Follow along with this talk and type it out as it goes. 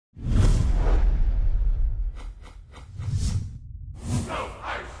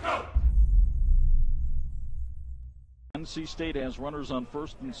NC State has runners on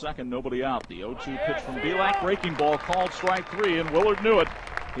first and second, nobody out. The 0-2 pitch from Belak, breaking ball called strike three, and Willard knew it.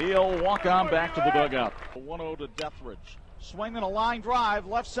 He'll walk on back to the dugout. 1-0 to Dethridge. Swinging a line drive,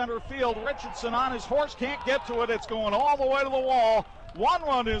 left center field. Richardson on his horse, can't get to it. It's going all the way to the wall. One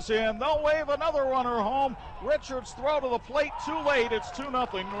run is in. They'll wave another runner home. Richards' throw to the plate too late. It's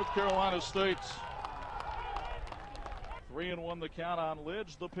 2-0 North Carolina State. 3-1 the count on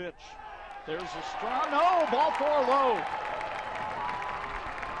Lidge. The pitch. There's a strong, no, ball four low.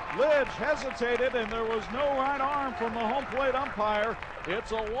 Lidge hesitated, and there was no right arm from the home plate umpire.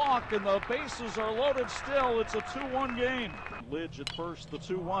 It's a walk, and the bases are loaded still. It's a 2-1 game. Lidge at first, the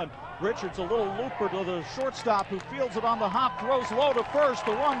 2-1. Richards a little looper to the shortstop, who fields it on the hop, throws low to first.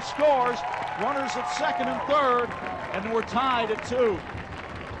 The run scores. Runners at second and third, and we're tied at 2.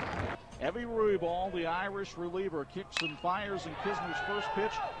 Evie Ruibal, the Irish reliever, kicks and fires in Kisner's first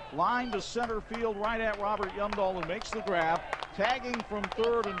pitch. Line to center field right at Robert Yundall, who makes the grab. Tagging from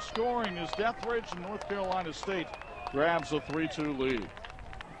third and scoring is Dethridge, and North Carolina State grabs a 3-2 lead.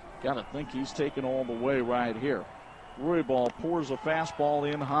 Got to think he's taken all the way right here. Ruibal pours a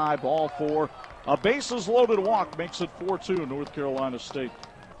fastball in high, ball four. A bases loaded walk makes it 4-2 North Carolina State.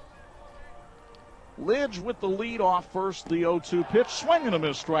 Lidge with the lead off first, the 0-2 pitch, swinging a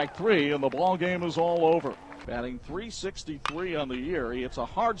miss, strike three, and the ball game is all over. Batting .363 on the year. He hits a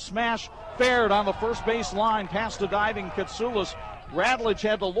hard smash, fared on the first base line past a diving Katsoulis. Radlich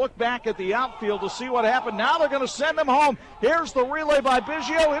had to look back at the outfield to see what happened. Now they're going to send him home. Here's the relay by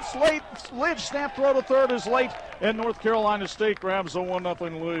Biggio. It's late. Lidge snap throw to third is late, and North Carolina State grabs a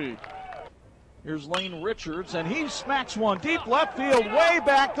 1-0 lead. Here's Lane Richards, and he smacks one deep left field, way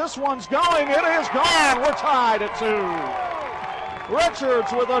back. This one's going. It is gone. We're tied at 2.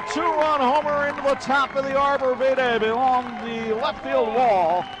 Richards with a 2-run homer into the top of the arborvitae along the left field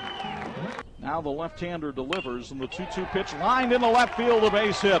wall. Now the left-hander delivers, and the 2-2 pitch lined in the left field, a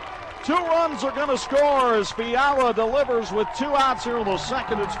base hit. 2 runs are going to score as Fiala delivers with 2 outs here in the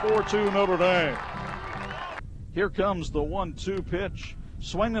second. It's 4-2 Notre Dame. Here comes the 1-2 pitch.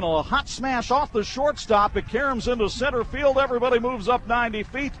 Swinging a hot smash off the shortstop. It caroms into center field. Everybody moves up 90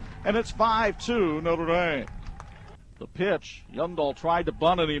 feet, and it's 5-2 Notre Dame. The pitch, Yundall tried to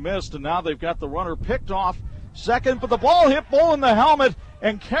bunt and he missed, and now they've got the runner picked off second, but the ball hit Bull in the helmet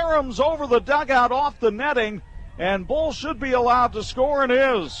and caroms over the dugout off the netting, and Bull should be allowed to score and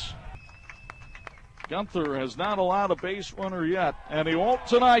is. Gunther has not allowed a base runner yet, and he won't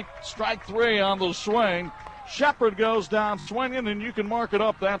tonight. Strike 3 on the swing. Shepard goes down swinging, and you can mark it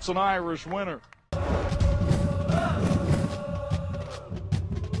up. That's an Irish winner.